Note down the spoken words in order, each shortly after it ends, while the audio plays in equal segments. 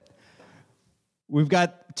We've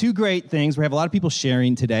got two great things. We have a lot of people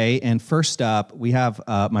sharing today. And first up, we have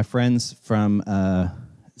my friends from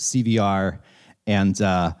CVR. And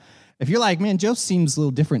if you're like, man, Joe seems a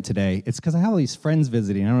little different today, it's because I have all these friends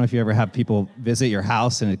visiting. I don't know if you ever have people visit your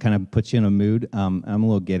house and it kind of puts you in a mood. I'm a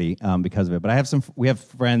little giddy because of it. But we have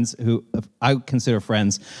friends who I consider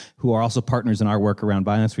friends who are also partners in our work around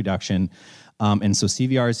violence reduction. And so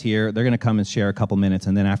CVR is here. They're going to come and share a couple minutes.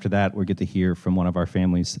 And then after that, we'll get to hear from one of our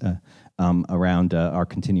families around our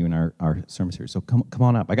continuing our sermon series. So come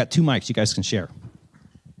on up. I got two mics. You guys can share.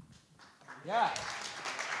 Yeah.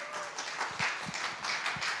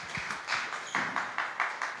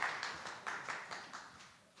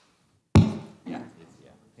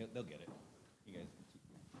 They'll get it. You guys.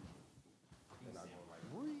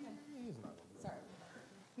 Sorry.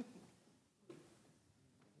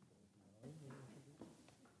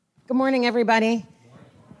 Good morning, everybody.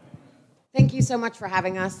 Thank you so much for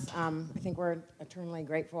having us. I think we're eternally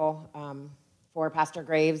grateful for Pastor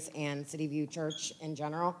Graves and City View Church in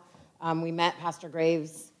general. We met Pastor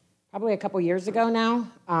Graves probably a couple years ago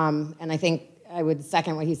now, and I think I would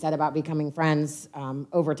second what he said about becoming friends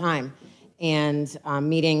over time and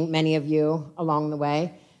meeting many of you along the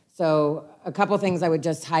way. So a couple things I would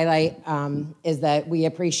just highlight is that we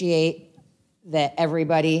appreciate that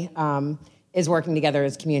everybody is working together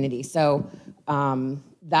as community. So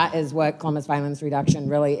that is what Columbus Violence Reduction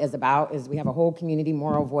really is about, is we have a whole community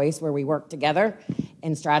moral voice where we work together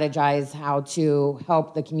and strategize how to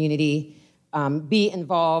help the community be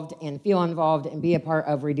involved and feel involved and be a part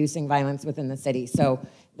of reducing violence within the city. So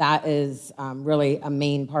that is really a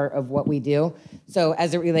main part of what we do. So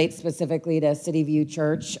as it relates specifically to City View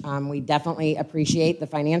Church, we definitely appreciate the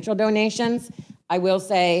financial donations. I will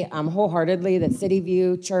say wholeheartedly that City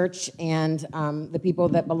View Church and the people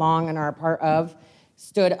that belong and are a part of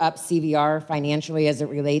stood up CVR financially as it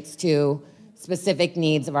relates to specific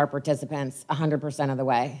needs of our participants 100% of the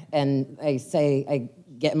way. And I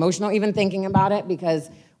get emotional even thinking about it because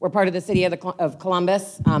we're part of the city of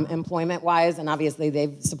Columbus, employment-wise, and obviously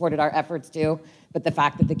they've supported our efforts too. But the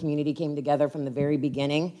fact that the community came together from the very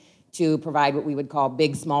beginning to provide what we would call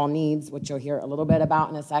big, small needs, which you'll hear a little bit about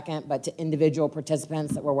in a second, but to individual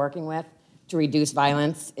participants that we're working with to reduce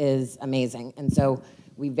violence is amazing. And so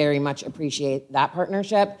we very much appreciate that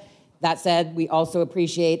partnership. That said, we also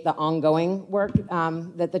appreciate the ongoing work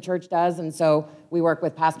that the church does, and so we work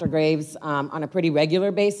with Pastor Graves on a pretty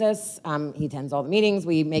regular basis. He attends all the meetings.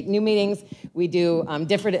 We make new meetings. We do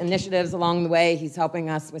different initiatives along the way. He's helping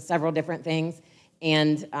us with several different things,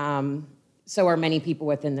 and so are many people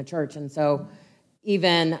within the church. And so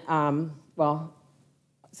even,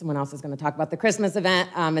 someone else is going to talk about the Christmas event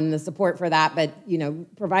and the support for that, but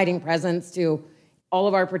providing presents to all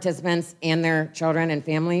of our participants and their children and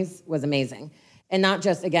families was amazing. And not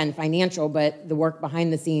just, again, financial, but the work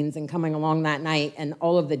behind the scenes and coming along that night and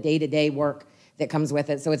all of the day-to-day work that comes with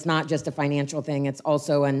it. So it's not just a financial thing. It's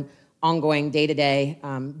also an ongoing day-to-day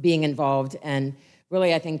being involved. And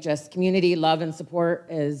really, I think just community love and support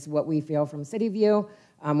is what we feel from City View,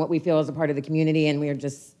 what we feel as a part of the community. And we are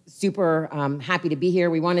just super happy to be here.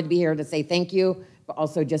 We wanted to be here to say thank you, but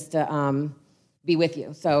also just to be with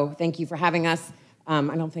you. So thank you for having us.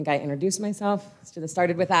 I don't think I introduced myself. Should have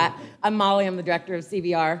started with that. I'm Molly. I'm the director of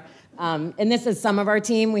CVR. And this is some of our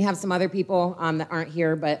team. We have some other people that aren't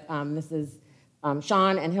here, but this is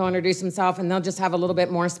Sean, and he'll introduce himself, and they'll just have a little bit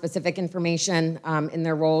more specific information in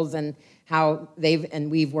their roles and how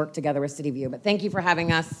we've worked together with City View. But thank you for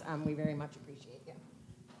having us. We very much appreciate you.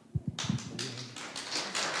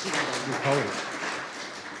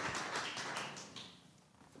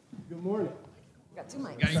 Good morning. We got two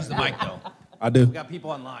mics. You got to use the mic, though. I do. We got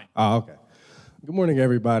people online. Oh, okay. Good morning,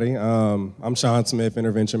 everybody. I'm Sean Smith,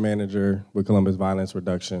 Intervention Manager with Columbus Violence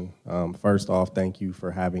Reduction. First off, thank you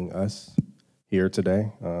for having us here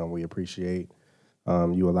today. We appreciate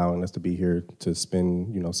you allowing us to be here to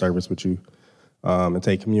spend, service with you and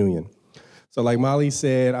take communion. So like Molly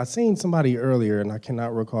said, I seen somebody earlier, and I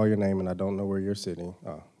cannot recall your name, and I don't know where you're sitting.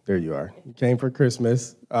 Oh, there you are. You came for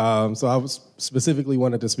Christmas. So I was specifically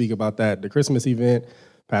wanted to speak about that. The Christmas event,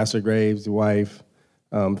 Pastor Graves, your wife,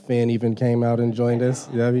 Finn even came out and joined us.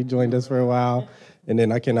 Yeah, he joined us for a while. And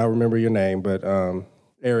then I cannot remember your name, but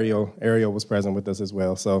Ariel was present with us as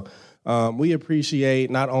well. So we appreciate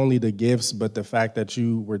not only the gifts, but the fact that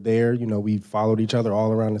you were there. We followed each other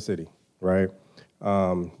all around the city, right?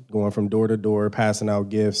 Going from door to door, passing out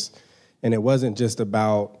gifts. And it wasn't just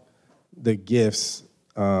about the gifts.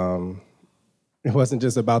 It wasn't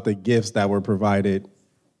just about the gifts that were provided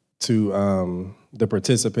to the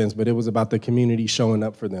participants, but it was about the community showing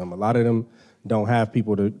up for them. A lot of them don't have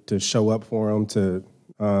people to show up for them, to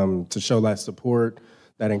to show that support,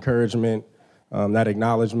 that encouragement, that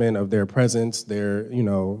acknowledgement of their presence, their,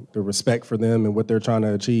 the respect for them and what they're trying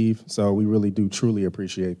to achieve. So we really do truly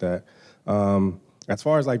appreciate that. As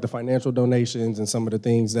far as like the financial donations and some of the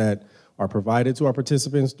things that are provided to our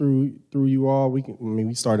participants through you all,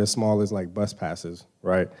 we start as small as like bus passes,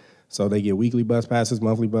 right? So they get weekly bus passes,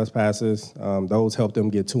 monthly bus passes. Those help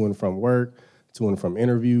them get to and from work, to and from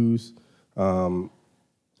interviews,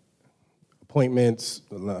 appointments,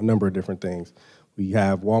 a number of different things. We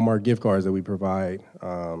have Walmart gift cards that we provide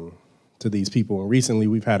to these people. And recently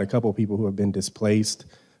we've had a couple of people who have been displaced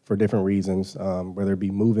for different reasons, whether it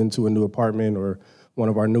be moving to a new apartment or one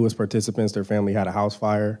of our newest participants, their family had a house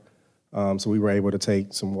fire. So we were able to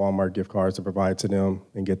take some Walmart gift cards to provide to them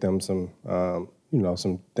and get them some,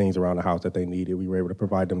 some things around the house that they needed. We were able to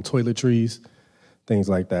provide them toiletries, things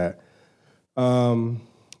like that.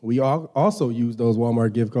 We also use those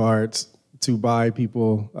Walmart gift cards to buy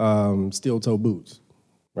people steel-toe boots,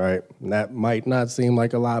 right? And that might not seem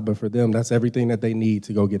like a lot, but for them, that's everything that they need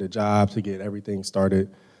to go get a job, to get everything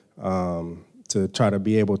started, to try to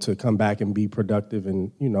be able to come back and be productive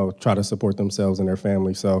and, try to support themselves and their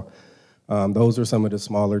family. So those are some of the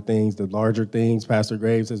smaller things. The larger things, Pastor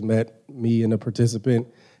Graves has met me and a participant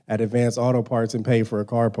at Advanced Auto Parts and paid for a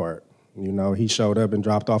car part. He showed up and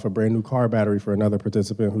dropped off a brand new car battery for another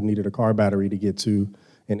participant who needed a car battery to get to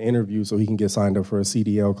an interview so he can get signed up for a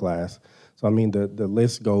CDL class. So, the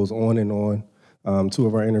list goes on and on. Two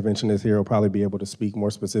of our interventionists here will probably be able to speak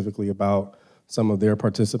more specifically about some of their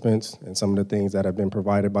participants and some of the things that have been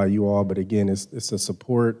provided by you all. But again, it's the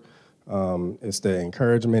support, it's the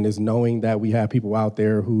encouragement, it's knowing that we have people out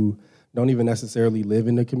there who don't even necessarily live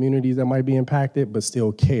in the communities that might be impacted, but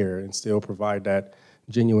still care and still provide that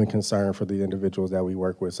genuine concern for the individuals that we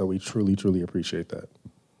work with. So we truly, truly appreciate that.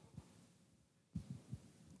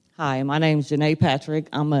 Hi, my name is Janae Patrick.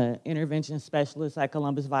 I'm an intervention specialist at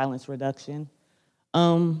Columbus Violence Reduction.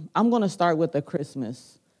 I'm going to start with the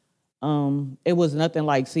Christmas. It was nothing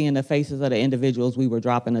like seeing the faces of the individuals we were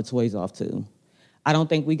dropping the toys off to. I don't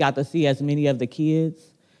think we got to see as many of the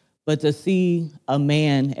kids, but to see a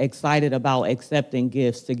man excited about accepting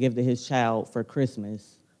gifts to give to his child for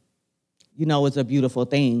Christmas, it's a beautiful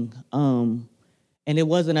thing. And it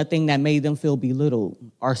wasn't a thing that made them feel belittled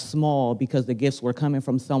or small because the gifts were coming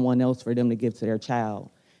from someone else for them to give to their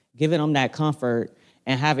child. Giving them that comfort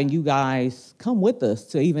and having you guys come with us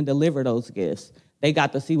to even deliver those gifts. They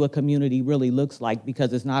got to see what community really looks like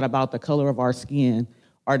because it's not about the color of our skin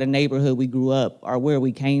or the neighborhood we grew up or where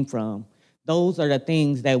we came from. Those are the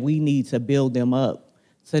things that we need to build them up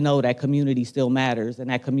to know that community still matters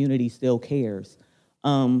and that community still cares.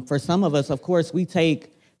 For some of us, of course, we take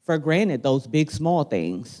for granted those big, small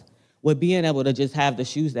things with being able to just have the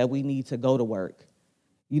shoes that we need to go to work.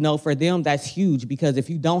 For them, that's huge because if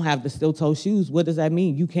you don't have the steel-toe shoes, what does that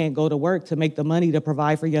mean? You can't go to work to make the money to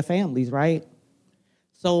provide for your families, right?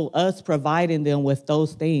 So us providing them with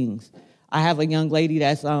those things. I have a young lady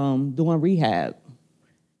that's doing rehab.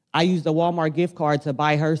 I used the Walmart gift card to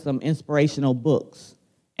buy her some inspirational books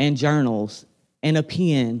and journals and a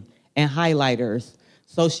pen and highlighters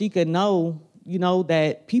so she could know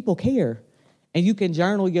that people care and you can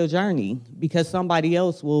journal your journey because somebody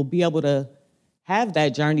else will be able to have that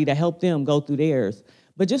journey to help them go through theirs.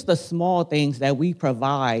 But just the small things that we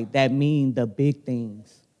provide that mean the big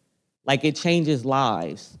things, like it changes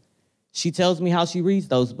lives. She tells me how she reads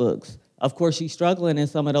those books. Of course, she's struggling in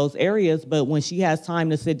some of those areas, but when she has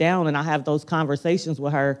time to sit down and I have those conversations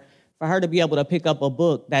with her, for her to be able to pick up a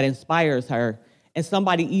book that inspires her and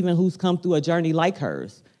somebody even who's come through a journey like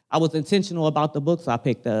hers. I was intentional about the books I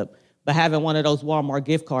picked up, but having one of those Walmart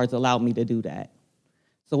gift cards allowed me to do that.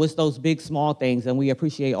 So it's those big, small things, and we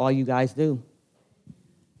appreciate all you guys do.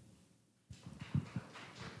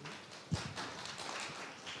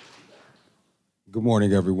 Good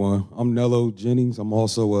morning, everyone. I'm Nello Jennings. I'm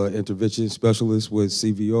also an intervention specialist with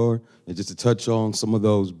CVR. And just to touch on some of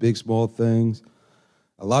those big, small things,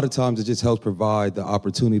 a lot of times it just helps provide the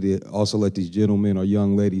opportunity to also let these gentlemen or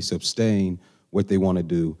young ladies sustain what they want to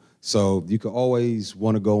do. So you could always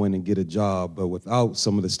want to go in and get a job, but without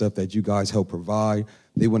some of the stuff that you guys help provide,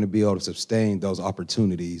 they wouldn't be able to sustain those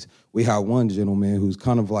opportunities. We had one gentleman who's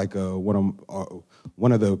kind of like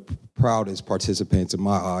one of the proudest participants in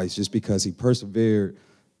my eyes, just because he persevered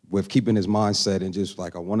with keeping his mindset and just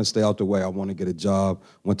like, I want to stay out the way, I want to get a job,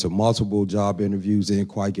 went to multiple job interviews, didn't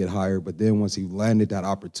quite get hired, but then once he landed that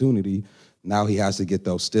opportunity, now he has to get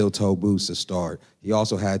those steel-toe boots to start. He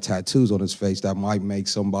also had tattoos on his face that might make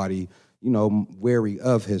somebody, wary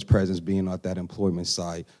of his presence being at that employment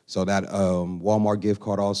site. So that Walmart gift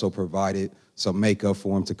card also provided some makeup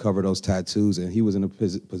for him to cover those tattoos. And he was in a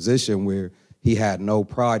position where he had no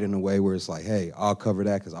pride in a way where it's like, hey, I'll cover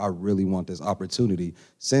that because I really want this opportunity.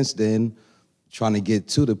 Since then, trying to get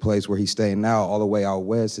to the place where he's staying now, all the way out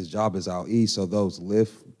west, his job is out east, so those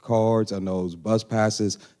Lyft cards and those bus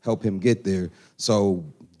passes help him get there. So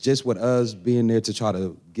just with us being there to try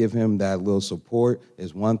to give him that little support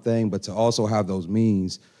is one thing, but to also have those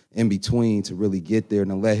means in between to really get there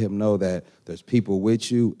and to let him know that there's people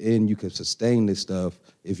with you and you can sustain this stuff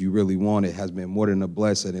if you really want it has been more than a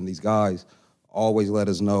blessing. And these guys always let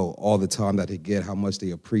us know all the time that they get how much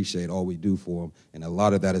they appreciate all we do for them. And a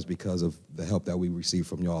lot of that is because of the help that we receive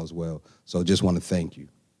from y'all as well. So just want to thank you.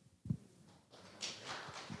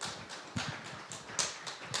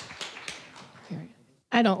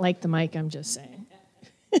 I don't like the mic, I'm just saying.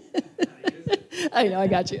 I know, I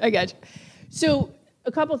got you. So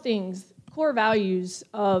a couple things. Core values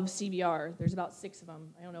of CVR, there's about 6 of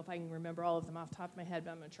them. I don't know if I can remember all of them off the top of my head,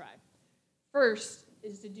 but I'm going to try. First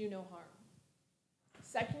is to do no harm.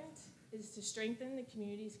 Second is to strengthen the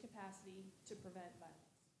community's capacity to prevent violence.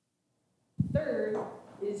 Third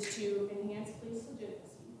is to enhance police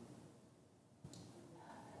legitimacy.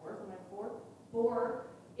 4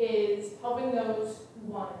 is helping those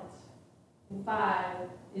who want it. And 5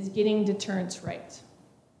 is getting deterrence right.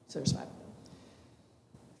 So there's 5 of them.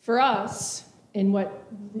 For us, and what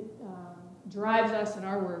drives us in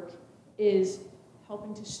our work is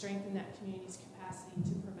helping to strengthen that community's capacity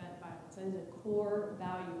to prevent violence. That is a core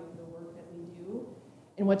value of the work that we do.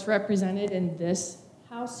 And what's represented in this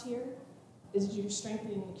house here is you're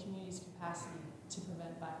strengthening the community's capacity to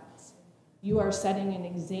prevent violence. You are setting an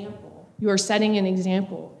example. You are setting an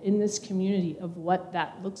example in this community of what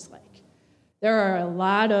that looks like. There are a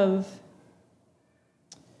lot of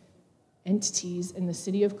entities in the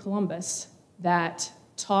city of Columbus that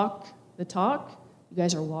talk the talk. You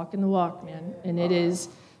guys are walking the walk, man. And it is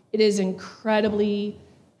incredibly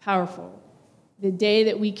powerful. The day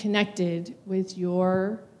that we connected with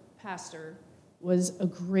your pastor was a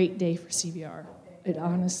great day for CVR. It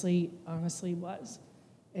honestly was.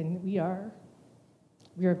 And we are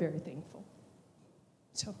very thankful.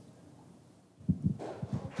 So.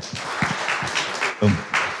 Boom.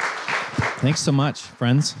 Thanks so much,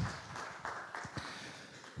 friends.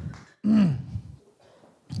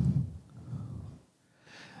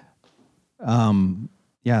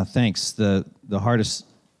 Yeah, thanks. The hardest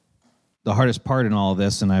part in all of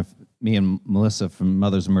this, and me and Melissa from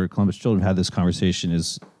Mothers of Murdered Columbus Children have had this conversation,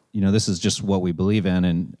 is, this is just what we believe in,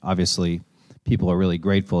 and obviously people are really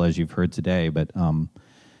grateful, as you've heard today, but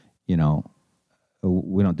we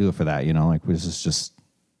don't do it for that, this is just,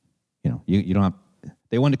 you don't have,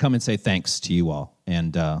 they wanted to come and say thanks to you all,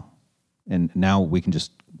 and now we can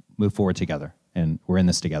just move forward together, and we're in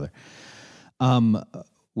this together.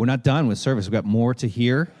 We're not done with service. We've got more to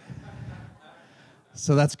hear.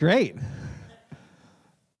 So that's great.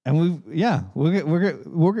 And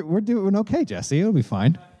we're doing okay, Jesse. It'll be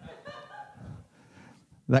fine.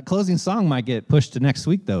 That closing song might get pushed to next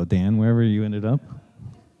week, though, Dan, wherever you ended up.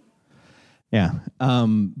 Yeah.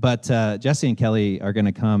 But Jesse and Kelly are going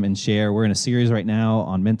to come and share. We're in a series right now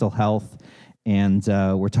on mental health, and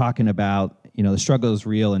we're talking about the struggle is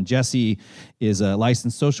real, and Jesse is a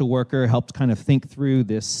licensed social worker, helped kind of think through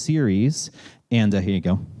this series, and here you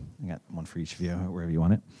go. I got one for each of you, wherever you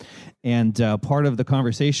want it. And part of the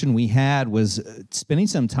conversation we had was spending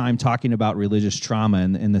some time talking about religious trauma,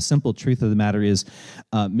 and the simple truth of the matter is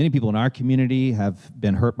many people in our community have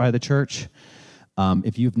been hurt by the church.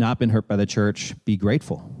 If you've not been hurt by the church, be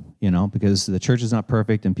grateful, because the church is not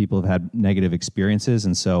perfect and people have had negative experiences.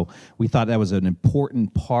 And so we thought that was an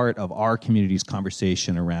important part of our community's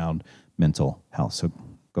conversation around mental health. So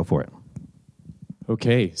go for it.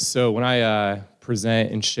 Okay, so when I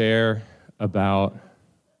present and share about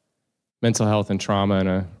mental health and trauma in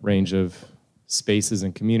a range of spaces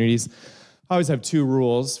and communities, I always have 2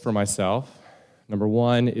 rules for myself. Number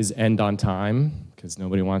 1 is end on time, because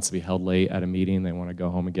nobody wants to be held late at a meeting. They want to go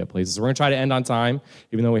home and get places. So we're going to try to end on time,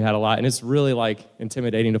 even though we had a lot. And it's really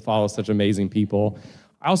intimidating to follow such amazing people.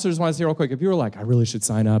 I also just want to say real quick, if you were like, I really should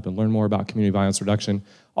sign up and learn more about community violence reduction.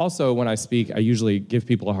 Also, when I speak, I usually give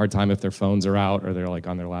people a hard time if their phones are out or they're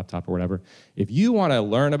on their laptop or whatever. If you want to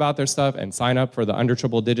learn about their stuff and sign up for the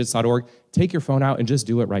undertripledigits.org, take your phone out and just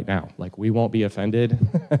do it right now. We won't be offended.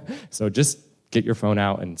 So just get your phone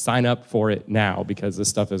out and sign up for it now, because this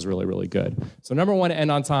stuff is really, really good. So number 1, end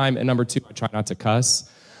on time, and number 2, I try not to cuss.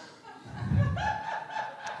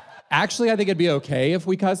 Actually, I think it'd be okay if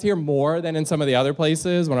we cuss here more than in some of the other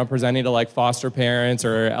places when I'm presenting to foster parents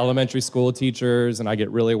or elementary school teachers, and I get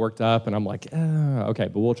really worked up, and I'm like, okay,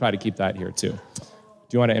 but we'll try to keep that here too.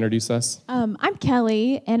 you want to introduce us? I'm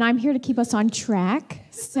Kelly, and I'm here to keep us on track.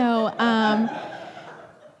 So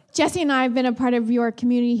Jesse and I have been a part of your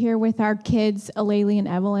community here with our kids, Alayli and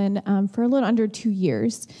Evelyn, for a little under 2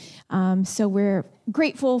 years. So we're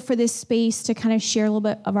grateful for this space to kind of share a little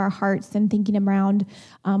bit of our hearts and thinking around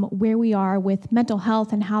where we are with mental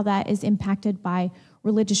health and how that is impacted by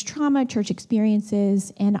religious trauma, church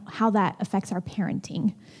experiences, and how that affects our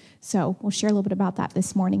parenting. So we'll share a little bit about that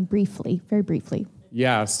this morning briefly, very briefly.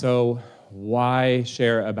 Yeah, so why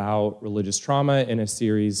share about religious trauma in a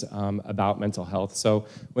series about mental health? So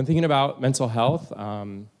when thinking about mental health,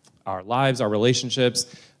 our lives, our relationships,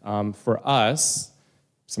 for us,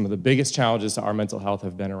 some of the biggest challenges to our mental health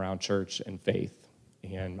have been around church and faith.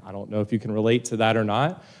 And I don't know if you can relate to that or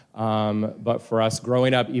not, but for us,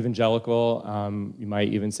 growing up evangelical, you might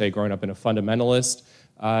even say growing up in a fundamentalist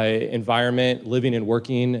environment, living and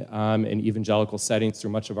working in evangelical settings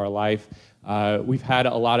through much of our life, we've had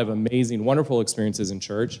a lot of amazing, wonderful experiences in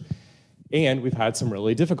church, and we've had some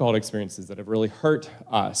really difficult experiences that have really hurt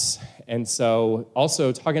us. And so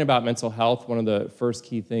also talking about mental health, one of the first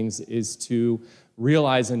key things is to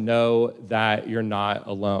realize and know that you're not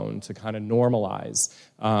alone, to kind of normalize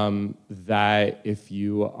that if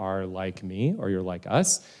you are like me or you're like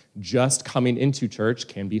us, just coming into church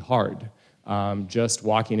can be hard. Just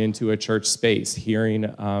walking into a church space,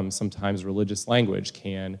 hearing sometimes religious language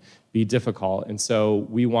can be difficult. And so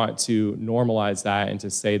we want to normalize that and to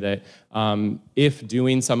say that if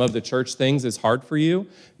doing some of the church things is hard for you,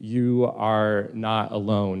 you are not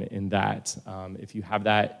alone in that. If you have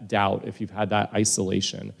that doubt, if you've had that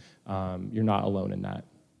isolation, you're not alone in that.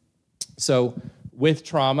 So with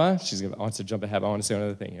trauma, wants to jump ahead, but I want to say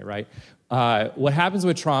another thing here, right? What happens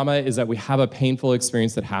with trauma is that we have a painful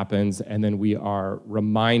experience that happens, and then we are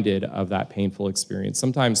reminded of that painful experience,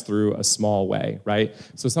 sometimes through a small way, right?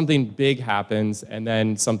 So something big happens, and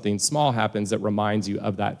then something small happens that reminds you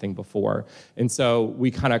of that thing before. And so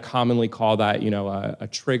we kind of commonly call that, a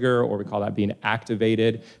trigger, or we call that being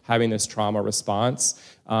activated, having this trauma response.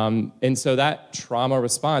 And so that trauma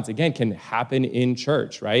response, again, can happen in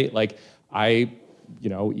church, right? Like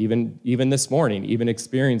even this morning, even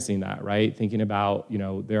experiencing that, right? Thinking about,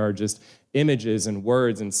 there are just images and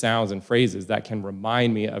words and sounds and phrases that can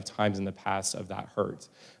remind me of times in the past of that hurt.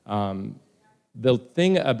 The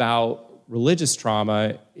thing about religious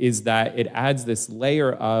trauma is that it adds this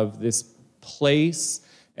layer of this place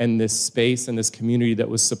and this space and this community that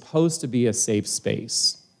was supposed to be a safe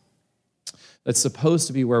space. That's supposed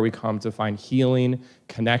to be where we come to find healing,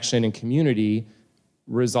 connection, and community,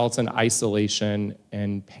 results in isolation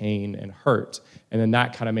and pain and hurt. And then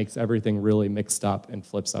that kind of makes everything really mixed up and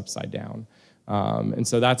flips upside down. And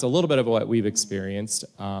so that's a little bit of what we've experienced.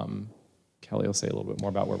 Kelly will say a little bit more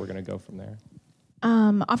about where we're going to go from there.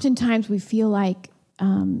 Oftentimes we feel like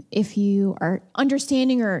if you are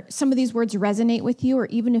understanding or some of these words resonate with you, or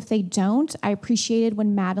even if they don't, I appreciated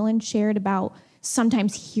when Madeline shared about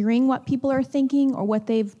sometimes hearing what people are thinking or what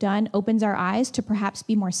they've done opens our eyes to perhaps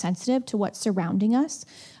be more sensitive to what's surrounding us,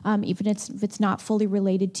 even if it's not fully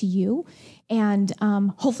related to you. And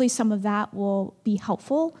hopefully some of that will be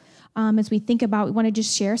helpful as we think about, we want to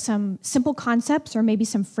just share some simple concepts or maybe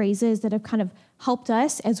some phrases that have kind of helped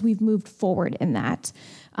us as we've moved forward in that,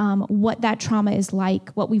 what that trauma is like,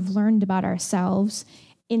 what we've learned about ourselves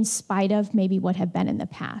in spite of maybe what have been in the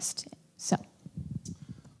past. So.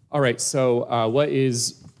 All right, so what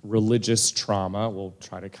is religious trauma? We'll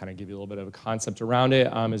try to kind of give you a little bit of a concept around it.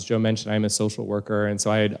 As Joe mentioned, I'm a social worker, and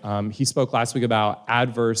so he spoke last week about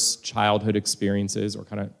adverse childhood experiences, or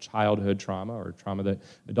kind of childhood trauma, or trauma that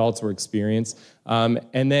adults were experiencing.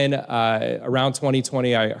 And then around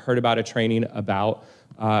 2020, I heard about a training about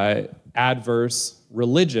adverse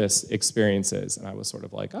religious experiences. And I was sort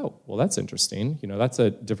of like, oh, well, that's interesting. That's a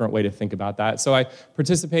different way to think about that. So I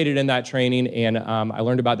participated in that training, and I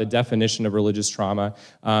learned about the definition of religious trauma.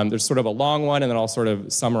 There's sort of a long one, and then I'll sort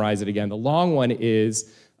of summarize it again. The long one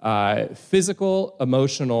is physical,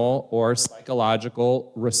 emotional, or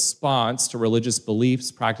psychological response to religious beliefs,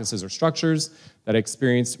 practices, or structures that are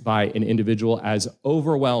experienced by an individual as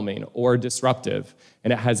overwhelming or disruptive,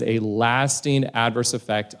 and it has a lasting adverse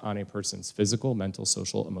effect on a person's physical, mental,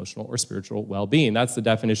 social, emotional, or spiritual well-being. That's the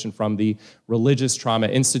definition from the Religious Trauma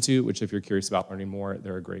Institute, which if you're curious about learning more,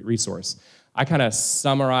 they're a great resource. I kind of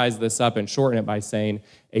summarize this up and shorten it by saying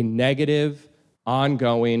a negative,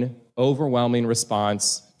 ongoing, overwhelming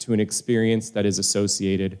response to an experience that is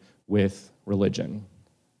associated with religion.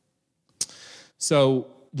 So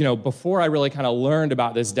before I really kind of learned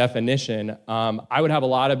about this definition, I would have a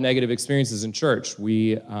lot of negative experiences in church.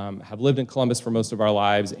 We have lived in Columbus for most of our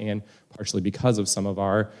lives, and partially because of some of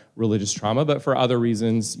our religious trauma, but for other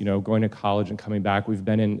reasons, going to college and coming back, we've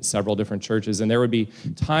been in several different churches, and there would be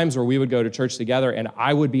times where we would go to church together, and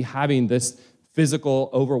I would be having this physical,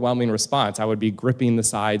 overwhelming response. I would be gripping the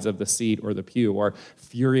sides of the seat or the pew, or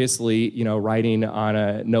furiously, writing on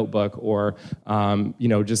a notebook, or,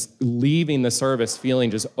 just leaving the service feeling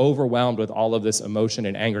just overwhelmed with all of this emotion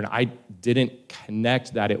and anger. And I didn't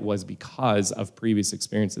connect that it was because of previous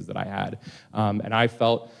experiences that I had. And I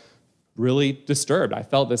felt really disturbed. I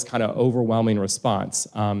felt this kind of overwhelming response.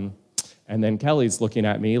 And then Kelly's looking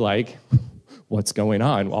at me like, what's going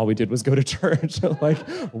on? All we did was go to church. Like,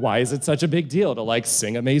 why is it such a big deal to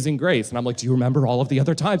sing Amazing Grace? And I'm like, do you remember all of the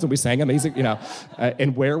other times when we sang Amazing,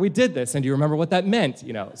 and where we did this? And do you remember what that meant?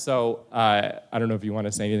 So I don't know if you want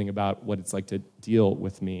to say anything about what it's like to deal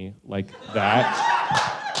with me like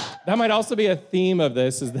that. That might also be a theme of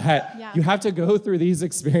this, is that you have to go through these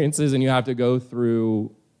experiences, and you have to go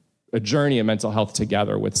through a journey of mental health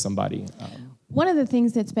together with somebody. One of the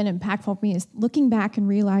things that's been impactful for me is looking back and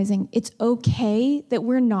realizing it's okay that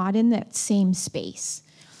we're not in that same space,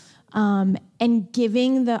 and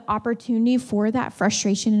giving the opportunity for that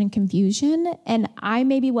frustration and confusion. And I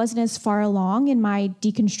maybe wasn't as far along in my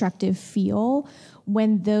deconstructive feel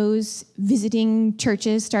when those visiting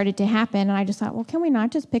churches started to happen. And I just thought, well, can we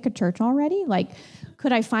not just pick a church already?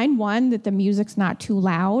 Could I find one that the music's not too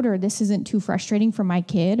loud, or this isn't too frustrating for my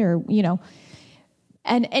kid, or,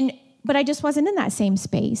 but I just wasn't in that same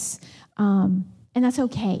space. And that's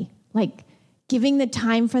okay. Giving the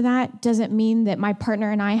time for that doesn't mean that my partner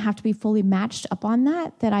and I have to be fully matched up on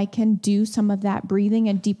that I can do some of that breathing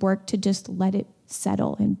and deep work to just let it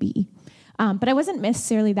settle and be. But I wasn't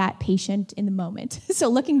necessarily that patient in the moment. So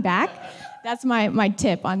looking back, that's my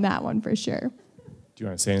tip on that one for sure. Do you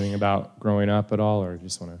want to say anything about growing up at all, or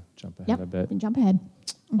just want to jump ahead a bit? Jump ahead.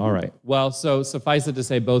 Mm-hmm. All right. Well, so suffice it to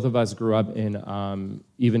say, both of us grew up in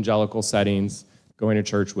evangelical settings. Going to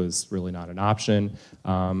church was really not an option.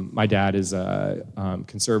 My dad is a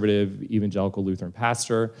conservative evangelical Lutheran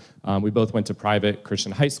pastor. We both went to private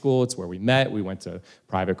Christian high school. It's where we met. We went to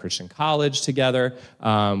private Christian college together.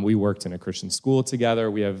 We worked in a Christian school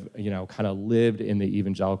together. We have, kind of lived in the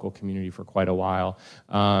evangelical community for quite a while.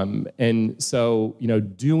 And so,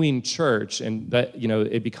 doing church, and that,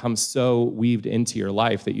 it becomes so weaved into your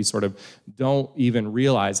life that you sort of don't even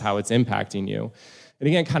realize how it's impacting you. And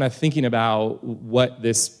again, kind of thinking about what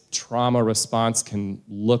this trauma response can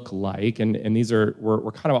look like. And these are,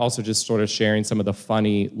 we're kind of also just sort of sharing some of the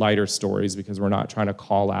funny, lighter stories, because we're not trying to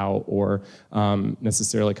call out or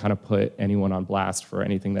necessarily kind of put anyone on blast for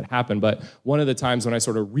anything that happened. But one of the times when I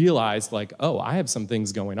sort of realized, I have some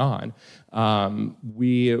things going on.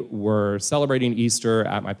 We were celebrating Easter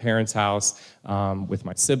at my parents' house with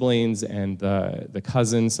my siblings and the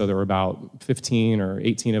cousins. So there were about 15 or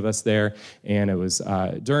 18 of us there. And it was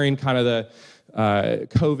during kind of the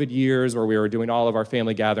COVID years where we were doing all of our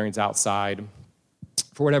family gatherings outside.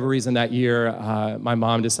 For whatever reason that year, my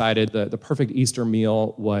mom decided the perfect Easter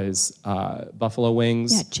meal was buffalo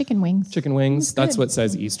wings. Yeah, chicken wings. Chicken wings. That's what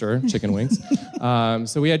says Easter, chicken wings.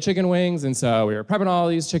 So we had chicken wings, and so we were prepping all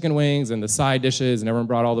these chicken wings and the side dishes, and everyone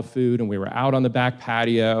brought all the food, and we were out on the back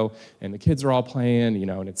patio, and the kids are all playing,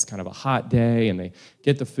 and it's kind of a hot day, and they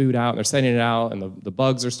get the food out, and they're setting it out, and the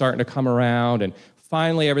bugs are starting to come around, and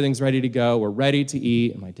finally everything's ready to go. We're ready to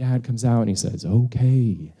eat, and my dad comes out, and he says,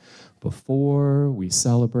 okay, before we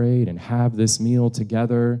celebrate and have this meal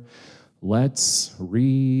together, let's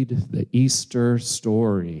read the Easter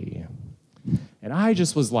story. And I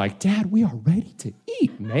just was like, Dad, we are ready to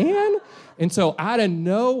eat, man. And so out of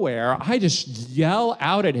nowhere, I just yell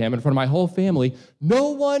out at him in front of my whole family, no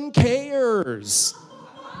one cares.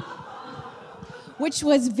 Which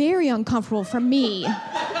was very uncomfortable for me.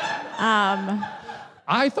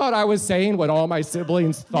 I thought I was saying what all my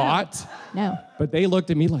siblings thought. No. But they looked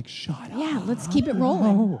at me like, shut up. Yeah, let's keep it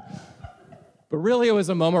rolling. No. But really, it was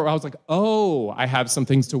a moment where I was like, oh, I have some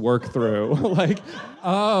things to work through.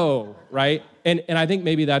 Right? And I think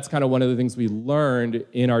maybe that's kind of one of the things we learned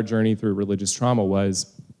in our journey through religious trauma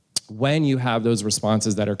was when you have those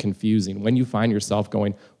responses that are confusing, when you find yourself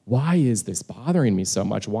going, why is this bothering me so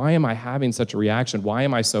much? Why am I having such a reaction? Why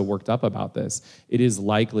am I so worked up about this? It is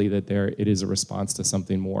likely that it is a response to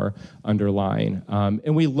something more underlying.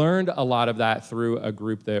 And we learned a lot of that through a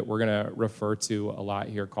group that we're going to refer to a lot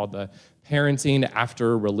here called the Parenting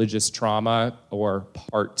After Religious Trauma, or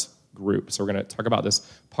PART group. So we're going to talk about this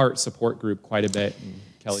PART support group quite a bit.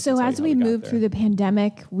 Kelly can So tell you as how we got moved there. through the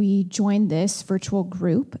pandemic, we joined this virtual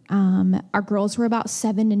group. Our girls were about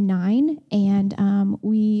 7 and 9,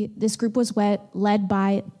 and this group was led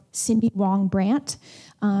by Cindy Wong Brandt.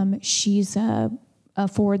 She's a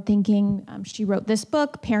forward-thinking. She wrote this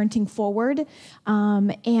book, Parenting Forward,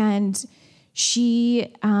 and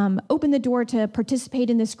she opened the door to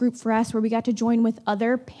participate in this group for us, where we got to join with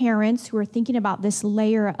other parents who are thinking about this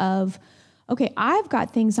layer of, okay, I've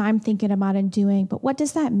got things I'm thinking about and doing, but what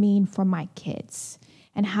does that mean for my kids?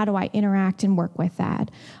 And how do I interact and work with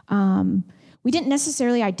that? We didn't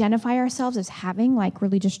necessarily identify ourselves as having like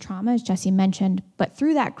religious trauma, as Jesse mentioned, but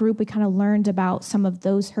through that group, we kind of learned about some of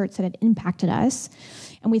those hurts that had impacted us.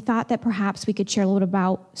 And we thought that perhaps we could share a little bit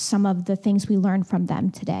about some of the things we learned from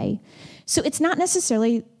them today. So it's not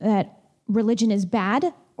necessarily that religion is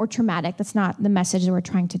bad or traumatic. That's not the message that we're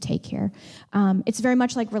trying to take here. It's very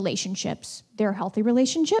much like relationships. There are healthy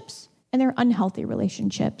relationships and there are unhealthy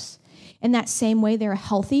relationships. In that same way, there are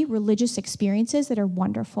healthy religious experiences that are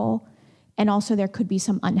wonderful, and also there could be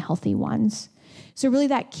some unhealthy ones. So really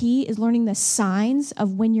that key is learning the signs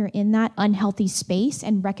of when you're in that unhealthy space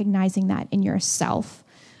and recognizing that in yourself.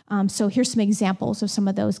 So here's some examples of some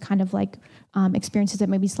of those kind of like experiences that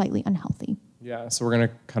may be slightly unhealthy. Yeah, so we're going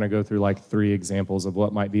to kind of go through like 3 examples of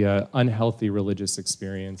what might be an unhealthy religious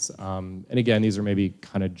experience. And again, these are maybe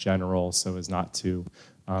kind of general so as not to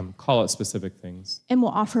call out specific things. And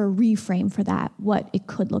we'll offer a reframe for that, what it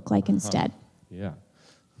could look like instead. Yeah.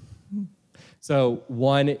 So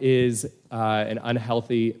one is an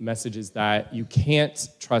unhealthy message is that you can't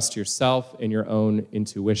trust yourself and your own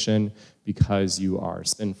intuition because you are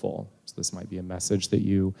sinful. So this might be a message that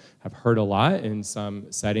you have heard a lot in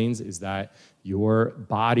some settings, is that your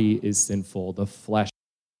body is sinful, the flesh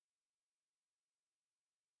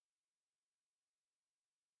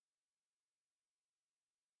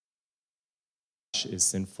is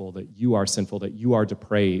sinful, that you are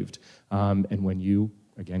depraved. And when you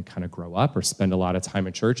again kind of grow up or spend a lot of time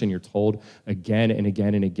in church and you're told again and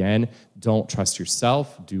again and again, don't trust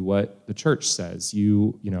yourself, do what the church says.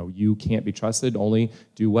 You can't be trusted, only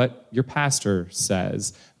do what your pastor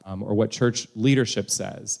says or what church leadership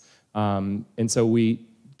says. And so we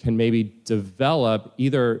can maybe develop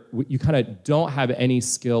either you kind of don't have any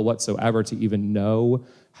skill whatsoever to even know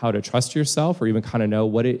how to trust yourself or even kind of know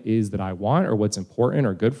what it is that I want or what's important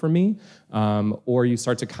or good for me, or you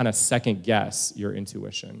start to kind of second guess your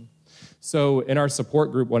intuition. So in our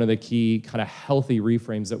support group, one of the key kind of healthy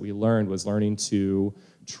reframes that we learned was learning to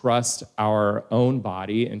trust our own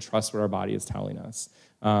body and trust what our body is telling us.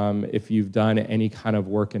 If you've done any kind of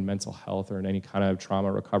work in mental health or in any kind of trauma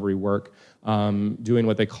recovery work, doing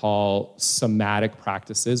what they call somatic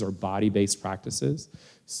practices or body-based practices.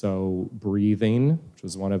 So breathing, which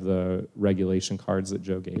was one of the regulation cards that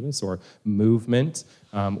Joe gave us, or movement,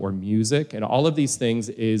 or music. And all of these things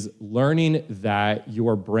is learning that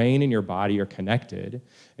your brain and your body are connected.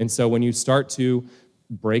 And so when you start to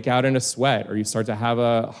break out in a sweat, or you start to have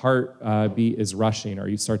a heart beat is rushing, or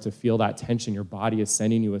you start to feel that tension, your body is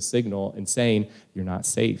sending you a signal and saying, you're not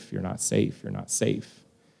safe, you're not safe, you're not safe.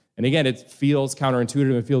 And again, it feels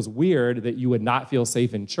counterintuitive, it feels weird that you would not feel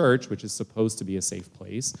safe in church, which is supposed to be a safe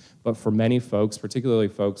place. But for many folks, particularly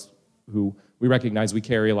folks who we recognize we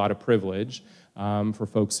carry a lot of privilege, for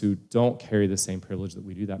folks who don't carry the same privilege that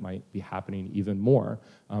we do, that might be happening even more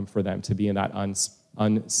for them to be in that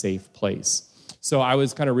unsafe place. So I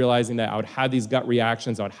was kind of realizing that I would have these gut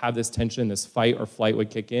reactions, I would have this tension, this fight or flight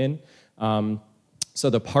would kick in. So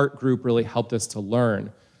the PART group really helped us to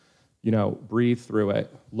learn, breathe through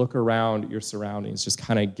it, look around your surroundings, just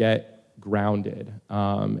kind of get grounded.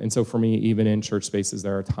 And so for me, even in church spaces,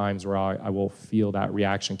 there are times where I will feel that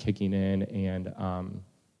reaction kicking in. And,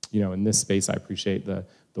 in this space, I appreciate the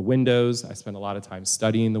windows. I spend a lot of time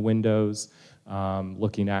studying the windows,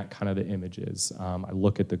 looking at kind of the images. I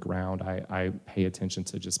look at the ground. I pay attention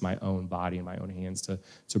to just my own body and my own hands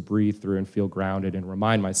to breathe through and feel grounded and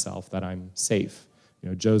remind myself that I'm safe.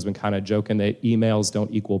 Joe's been kind of joking that emails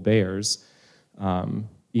don't equal bears.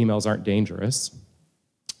 Emails aren't dangerous.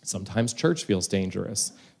 Sometimes church feels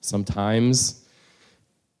dangerous. Sometimes,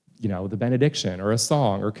 the benediction or a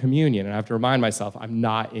song or communion, and I have to remind myself I'm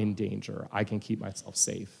not in danger. I can keep myself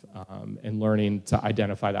safe, and learning to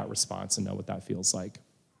identify that response and know what that feels like.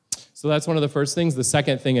 So that's one of the first things. The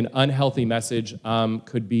second thing, an unhealthy message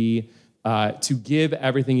could be to give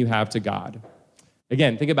everything you have to God.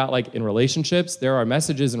 Again, think about like in relationships, there are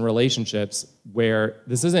messages in relationships where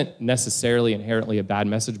this isn't necessarily inherently a bad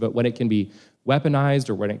message, but when it can be weaponized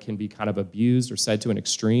or when it can be kind of abused or said to an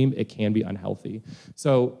extreme, it can be unhealthy.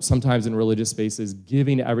 So sometimes in religious spaces,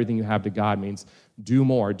 giving everything you have to God means do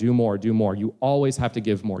more, do more, do more. You always have to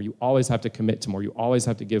give more. You always have to commit to more. You always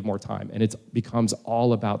have to give more time. And it becomes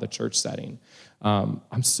all about the church setting.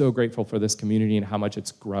 I'm so grateful for this community and how much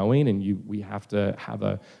it's growing. And we have to have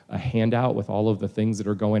a handout with all of the things that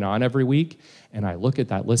are going on every week. And I look at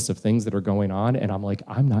that list of things that are going on, and I'm like,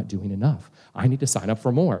 I'm not doing enough. I need to sign up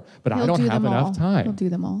for more, but I don't have enough time. He'll do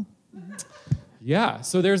them all. Yeah,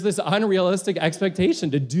 so there's this unrealistic expectation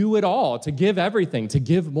to do it all, to give everything, to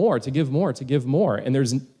give more, to give more, to give more. And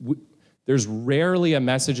there's rarely a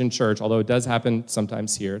message in church, although it does happen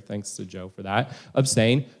sometimes here, thanks to Joe for that, of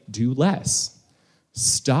saying, do less.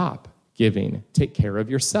 Stop giving. Take care of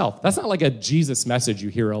yourself. That's not like a Jesus message you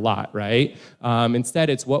hear a lot, right? Instead,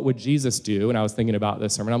 it's what would Jesus do? And I was thinking about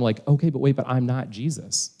this sermon. I'm like, okay, but I'm not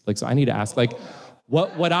Jesus. Like, so I need to ask, like,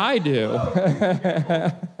 what would I do?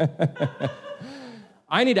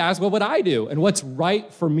 I need to ask, what would I do? And what's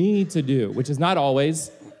right for me to do, which is not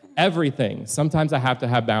always everything. Sometimes I have to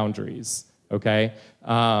have boundaries, okay?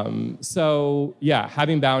 So yeah,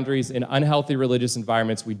 having boundaries in unhealthy religious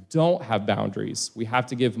environments, we don't have boundaries. We have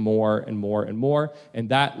to give more and more and more, and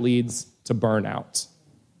that leads to burnout.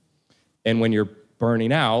 And when you're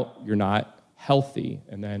burning out, you're not healthy,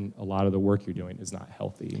 and then a lot of the work you're doing is not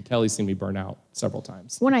healthy. And Kelly's seen me burn out several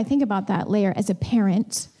times. When I think about that layer as a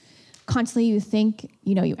parent, constantly you think,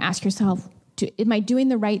 you ask yourself, am I doing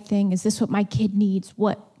the right thing? Is this what my kid needs?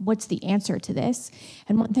 What's the answer to this?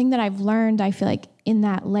 And one thing that I've learned, I feel like in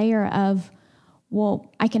that layer of,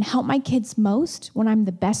 well, I can help my kids most when I'm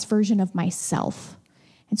the best version of myself.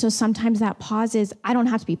 And so sometimes that pause is, I don't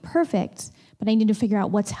have to be perfect, but I need to figure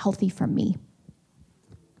out what's healthy for me.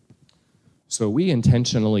 So we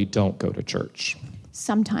intentionally don't go to church.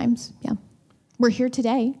 Sometimes, yeah. We're here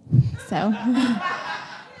today, so...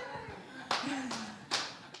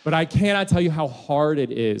 But I cannot tell you how hard it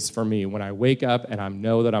is for me when I wake up and I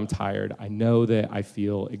know that I'm tired. I know that I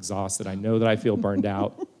feel exhausted. I know that I feel burned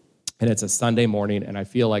out. And it's a Sunday morning and I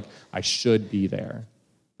feel like I should be there.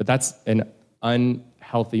 But that's an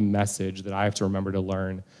unhealthy message that I have to remember to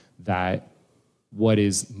learn, that what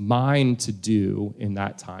is mine to do in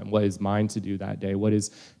that time, what is mine to do that day, what is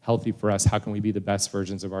healthy for us, how can we be the best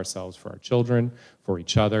versions of ourselves for our children, for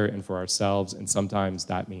each other, and for ourselves. And sometimes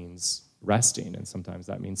that means resting, and sometimes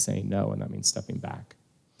that means saying no, and that means stepping back.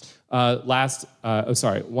 One of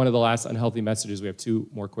the last unhealthy messages, we have two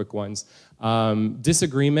more quick ones.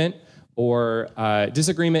 Disagreement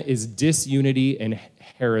is disunity and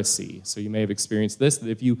heresy. So you may have experienced this, that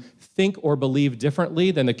if you think or believe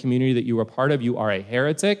differently than the community that you are part of, you are a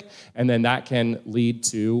heretic, and then that can lead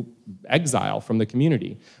to exile from the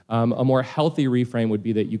community. A more healthy reframe would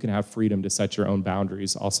be that you can have freedom to set your own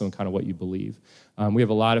boundaries, also in kind of what you believe. We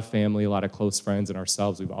have a lot of family, a lot of close friends, and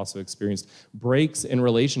ourselves. We've also experienced breaks in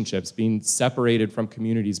relationships, being separated from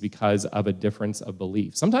communities because of a difference of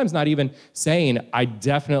belief. Sometimes not even saying, I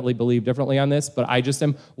definitely believe differently on this, but I just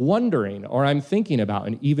am wondering or I'm thinking about.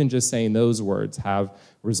 And even just saying those words have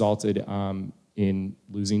resulted in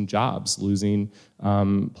losing jobs, losing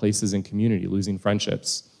places in community, losing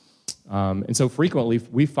friendships. And so frequently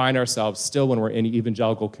we find ourselves still, when we're in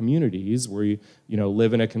evangelical communities where we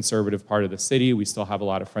live in a conservative part of the city, we still have a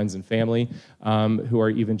lot of friends and family who are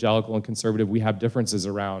evangelical and conservative. We have differences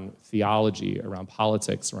around theology, around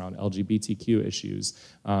politics, around LGBTQ issues,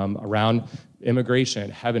 around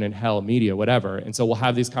immigration, heaven and hell, media, whatever. And so we'll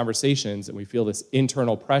have these conversations and we feel this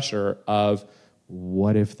internal pressure of,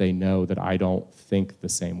 what if they know that I don't think the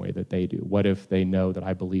same way that they do? What if they know that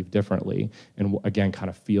I believe differently? And again, kind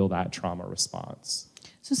of feel that trauma response.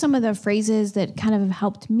 So some of the phrases that kind of have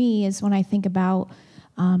helped me is when I think about,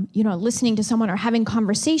 listening to someone or having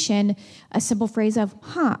conversation, a simple phrase of,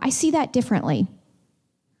 I see that differently.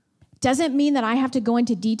 Doesn't mean that I have to go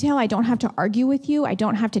into detail. I don't have to argue with you. I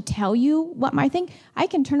don't have to tell you what I think. I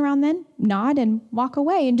can turn around then, nod, and walk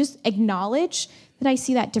away and just acknowledge that I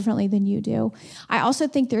see that differently than you do. I also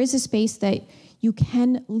think there is a space that you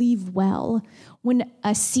can leave well. When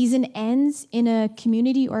a season ends in a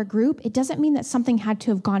community or a group, it doesn't mean that something had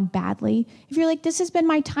to have gone badly. If you're like, this has been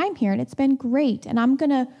my time here and it's been great and I'm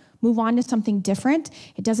gonna move on to something different,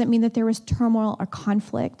 it doesn't mean that there was turmoil or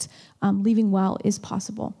conflict. Leaving well is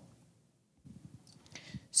possible.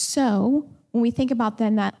 So when we think about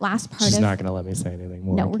then that last part She's not gonna let me say anything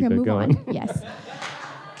more. No, we're gonna move on, yes.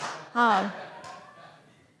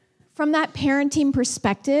 From that parenting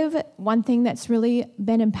perspective, one thing that's really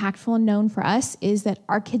been impactful and known for us is that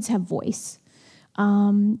our kids have voice.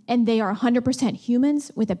 And they are 100%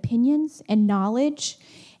 humans with opinions and knowledge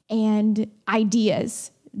and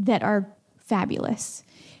ideas that are fabulous.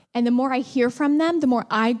 And the more I hear from them, the more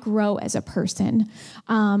I grow as a person.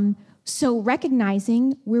 So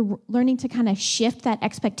recognizing we're learning to kind of shift that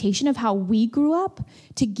expectation of how we grew up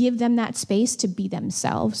to give them that space to be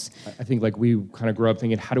themselves. I think like we kind of grew up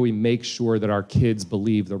thinking, how do we make sure that our kids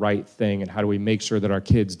believe the right thing? And how do we make sure that our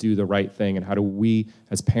kids do the right thing? And how do we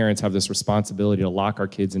as parents have this responsibility to lock our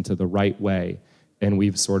kids into the right way? And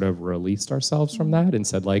we've sort of released ourselves from that and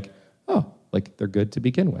said like, oh, like they're good to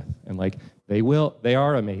begin with. And like they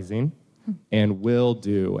are amazing and will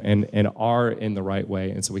do and are in the right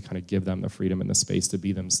way. And so we kind of give them the freedom and the space to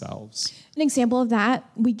be themselves. An example of that,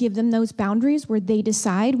 we give them those boundaries where they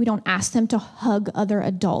decide. We don't ask them to hug other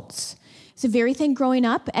adults. It's a very thing growing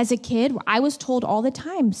up as a kid where I was told all the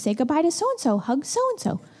time, say goodbye to so-and-so, hug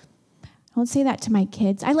so-and-so. I don't say that to my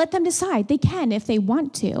kids. I let them decide. They can if they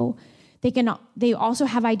want to. They also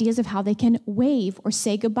have ideas of how they can wave or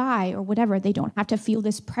say goodbye or whatever. They don't have to feel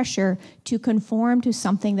this pressure to conform to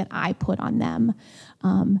something that I put on them.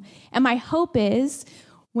 And my hope is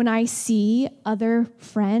when I see other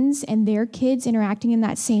friends and their kids interacting in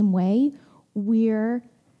that same way, we're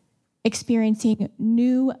experiencing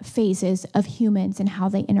new phases of humans and how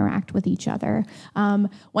they interact with each other.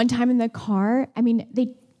 One time in the car,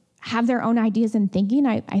 they have their own ideas and thinking.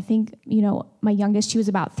 I think, my youngest, she was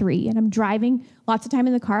about 3, and I'm driving lots of time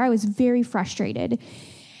in the car. I was very frustrated.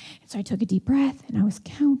 So I took a deep breath, and I was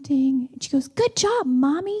counting. And she goes, "Good job,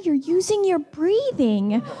 Mommy. You're using your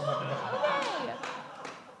breathing."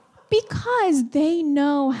 Because they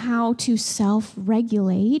know how to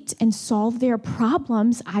self-regulate and solve their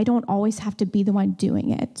problems, I don't always have to be the one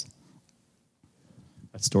doing it.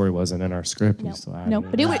 That story wasn't in our script. No,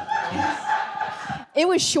 but it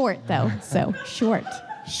was short, though, so short.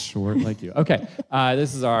 Short like you. Okay,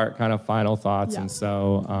 this is our kind of final thoughts, and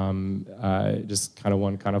so just kind of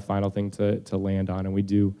one kind of final thing to land on, and we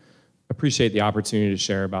do appreciate the opportunity to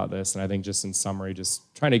share about this, and I think just in summary,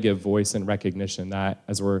 just trying to give voice and recognition that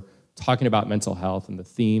as we're talking about mental health and the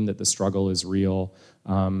theme that the struggle is real,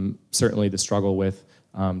 certainly the struggle with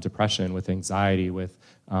depression, with anxiety, with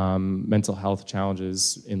mental health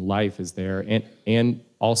challenges in life is there, and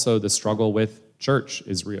also the struggle with church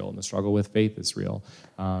is real, and the struggle with faith is real,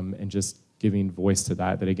 and just giving voice to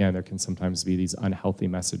that again, there can sometimes be these unhealthy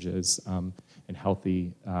messages, and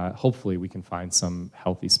healthy, hopefully we can find some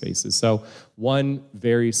healthy spaces. So one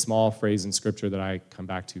very small phrase in scripture that I come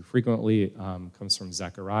back to frequently comes from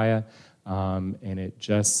Zechariah, and it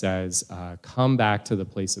just says, "Come back to the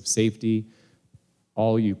place of safety,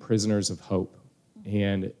 all you prisoners of hope."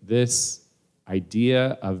 And this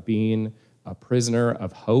idea of being a prisoner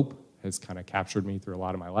of hope has kind of captured me through a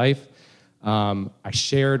lot of my life. I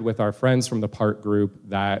shared with our friends from the Park group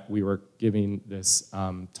that we were giving this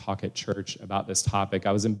talk at church about this topic.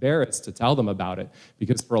 I was embarrassed to tell them about it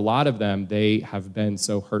because for a lot of them, they have been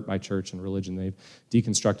so hurt by church and religion. They've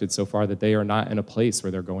deconstructed so far that they are not in a place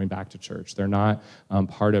where they're going back to church. They're not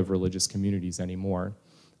part of religious communities anymore.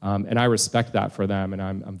 And I respect that for them, and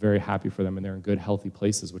I'm very happy for them, and they're in good, healthy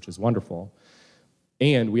places, which is wonderful.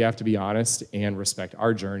 And we have to be honest and respect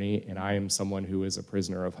our journey, and I am someone who is a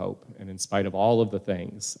prisoner of hope. And in spite of all of the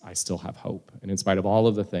things, I still have hope. And in spite of all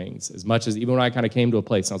of the things, as much as even when I kind of came to a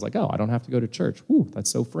place, and I was like, oh, I don't have to go to church. Whew, that's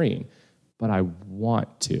so freeing. But I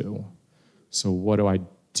want to. So what do I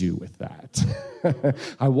do with that?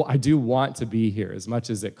 I do want to be here as much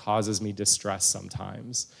as it causes me distress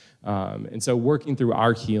sometimes. And so working through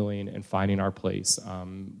our healing and finding our place,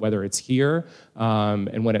 whether it's here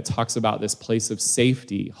and when it talks about this place of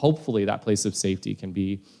safety, hopefully that place of safety can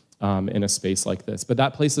be in a space like this. But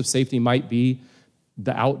that place of safety might be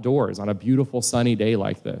the outdoors on a beautiful sunny day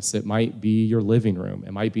like this. It might be your living room.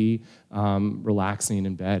 It might be relaxing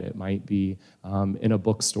in bed. It might be in a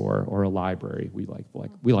bookstore or a library. We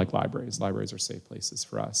like libraries. Libraries are safe places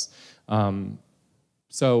for us.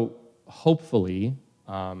 So hopefully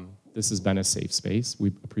this has been a safe space. We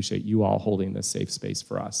appreciate you all holding this safe space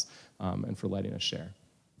for us and for letting us share.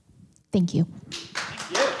 Thank you.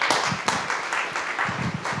 Thank you.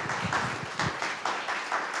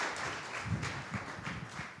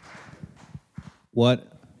 What?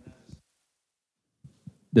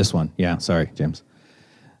 This one. Yeah, sorry, James.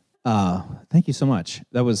 Thank you so much.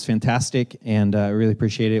 That was fantastic, and I really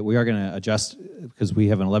appreciate it. We are going to adjust because we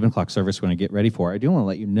have an 11 o'clock service we're going to get ready for. I do want to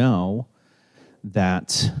let you know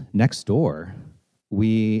that next door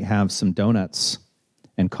we have some donuts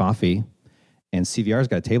and coffee, and CVR's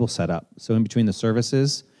got a table set up. So in between the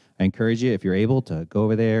services, I encourage you, if you're able, to go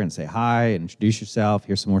over there and say hi and introduce yourself,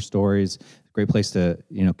 hear some more stories. Great place to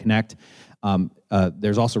connect.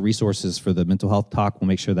 There's also resources for the mental health talk. We'll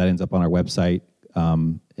make sure that ends up on our website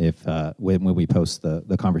when we post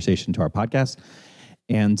the conversation to our podcast.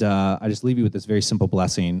 And I just leave you with this very simple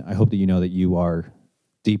blessing. I hope that you know that you are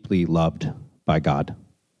deeply loved by God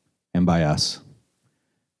and by us,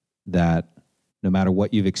 that no matter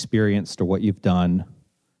what you've experienced or what you've done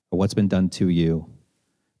or what's been done to you,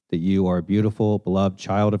 that you are a beautiful, beloved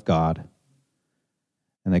child of God,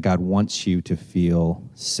 and that God wants you to feel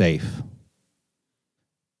safe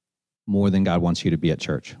more than God wants you to be at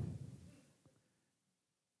church.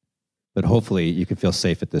 But hopefully you can feel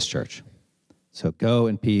safe at this church. So go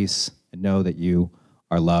in peace and know that you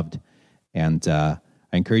are loved. And I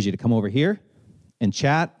encourage you to come over here and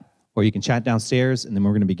chat, or you can chat downstairs, and then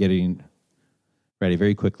we're going to be getting ready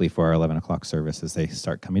very quickly for our 11 o'clock service as they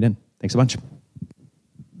start coming in. Thanks a bunch.